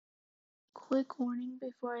Quick warning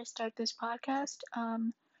before I start this podcast.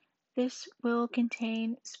 This will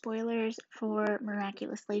contain spoilers for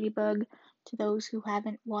Miraculous Ladybug to those who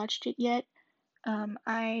haven't watched it yet.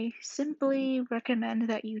 I simply recommend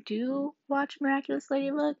that you do watch Miraculous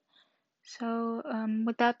Ladybug. So,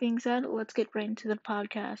 with that being said, let's get right into the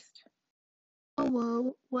podcast. Oh,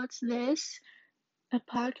 whoa, what's this? A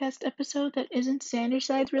podcast episode that isn't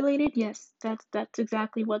Sandersides related? Yes, that's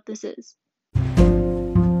exactly what this is.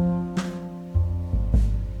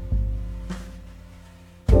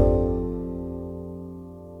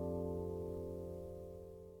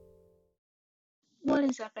 What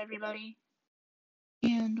is up, everybody?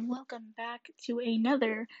 And welcome back to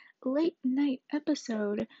another late night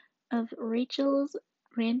episode of Rachel's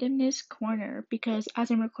Randomness Corner. Because as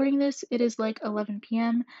I'm recording this, it is like 11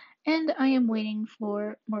 p.m., and I am waiting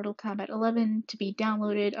for Mortal Kombat 11 to be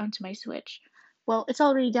downloaded onto my Switch. Well, it's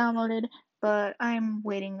already downloaded, but I'm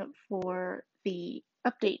waiting for the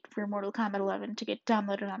update for Mortal Kombat 11 to get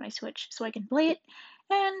downloaded on my Switch so I can play it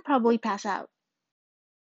and probably pass out.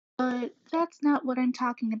 But that's not what I'm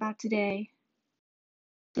talking about today.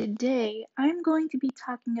 Today, I'm going to be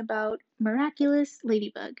talking about Miraculous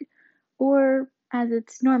Ladybug, or as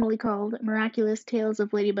it's normally called, Miraculous Tales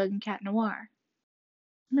of Ladybug and Cat Noir.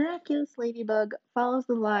 Miraculous Ladybug follows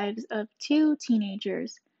the lives of two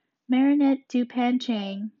teenagers, Marinette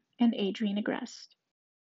Dupain-Cheng and Adrienne Agreste.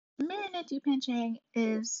 Marinette Dupain-Cheng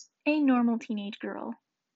is a normal teenage girl.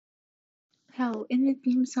 Hell, in the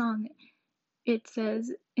theme song, it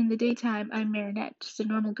says, "In the daytime, I'm Marinette, just a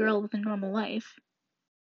normal girl with a normal life."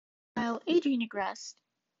 While Adrienne Agreste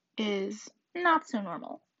is not so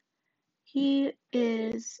normal. He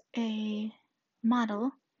is a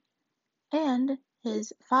model, and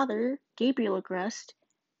his father, Gabriel Agreste,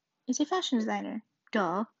 is a fashion designer.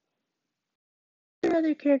 Duh. There are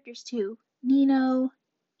other characters too. Nino,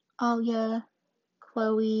 Alia,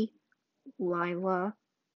 Chloe, Lila.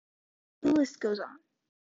 The list goes on.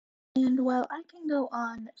 And while I can go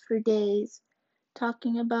on for days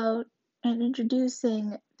talking about and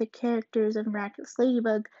introducing the characters of Miraculous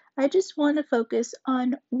Ladybug, I just want to focus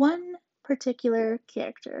on one particular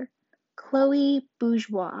character, Chloe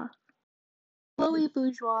Bourgeois. Chloe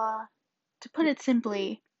Bourgeois, to put it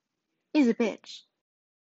simply, is a bitch.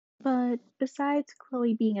 But besides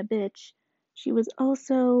Chloe being a bitch, she was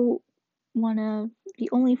also one of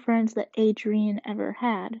the only friends that Adrienne ever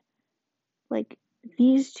had. Like,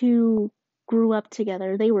 these two grew up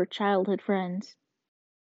together, they were childhood friends.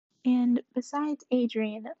 And besides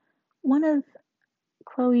Adrienne, one of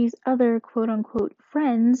Chloe's other quote unquote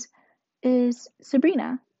friends is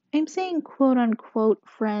Sabrina. I'm saying quote unquote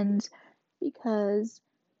friends because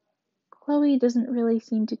Chloe doesn't really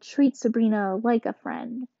seem to treat Sabrina like a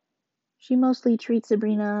friend. She mostly treats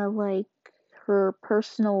Sabrina like her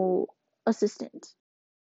personal assistant.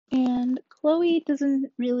 And Chloe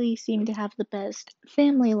doesn't really seem to have the best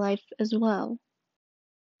family life as well.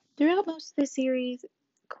 Throughout most of the series,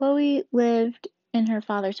 Chloe lived in her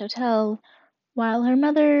father's hotel while her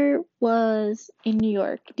mother was in New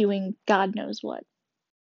York doing God knows what.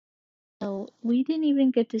 So we didn't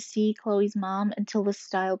even get to see Chloe's mom until the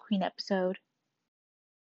Style Queen episode.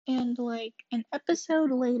 And like an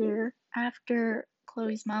episode later, after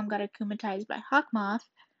Chloe's mom got akumatized by Hawkmoth,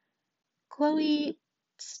 Chloe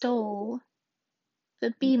stole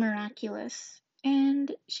the Bee Miraculous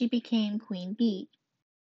and she became Queen Bee.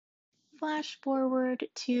 Flash forward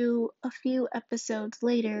to a few episodes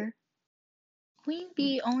later, Queen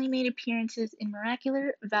Bee only made appearances in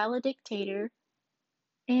Miraculous Valedictator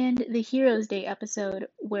and the Heroes Day episode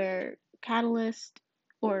where Catalyst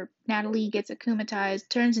or Natalie gets akumatized,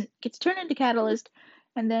 gets turned into Catalyst,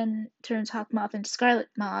 and then turns Hawkmoth into Scarlet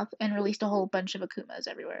Moth and released a whole bunch of Akumas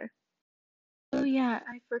everywhere. Oh yeah,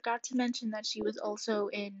 I forgot to mention that she was also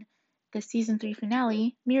in the season 3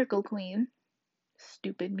 finale, Miracle Queen.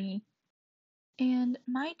 Stupid me. And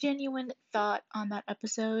my genuine thought on that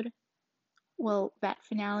episode, well, that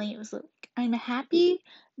finale, it was like, I'm happy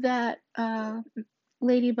that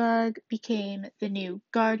Ladybug became the new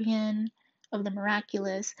guardian of the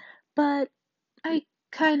Miraculous, but I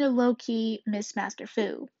kind of low-key miss Master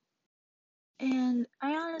Fu. And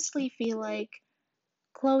I honestly feel like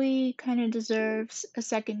Chloe kind of deserves a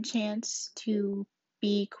second chance to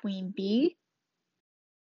be Queen Bee.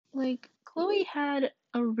 Like, Chloe had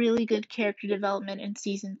a really good character development in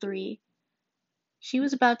season 3. She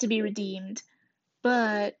was about to be redeemed,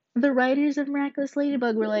 but the writers of Miraculous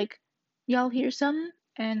Ladybug were like, y'all hear something?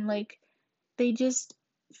 And like, they just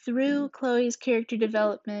threw Chloe's character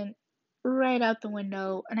development right out the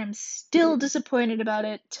window, and I'm still disappointed about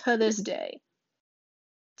it to this day.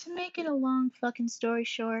 To make it a long fucking story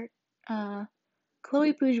short,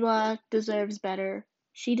 Chloe Bourgeois deserves better.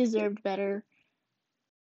 She deserved better.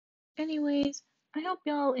 Anyways, I hope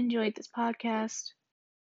y'all enjoyed this podcast.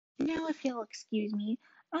 Now, if you'll excuse me,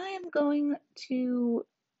 I am going to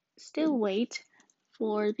still wait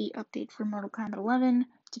for the update for Mortal Kombat 11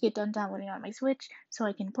 to get done downloading on my Switch so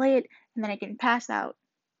I can play it and then I can pass out.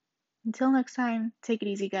 Until next time, take it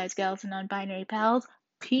easy, guys, gals, and non binary pals.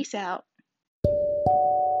 Peace out.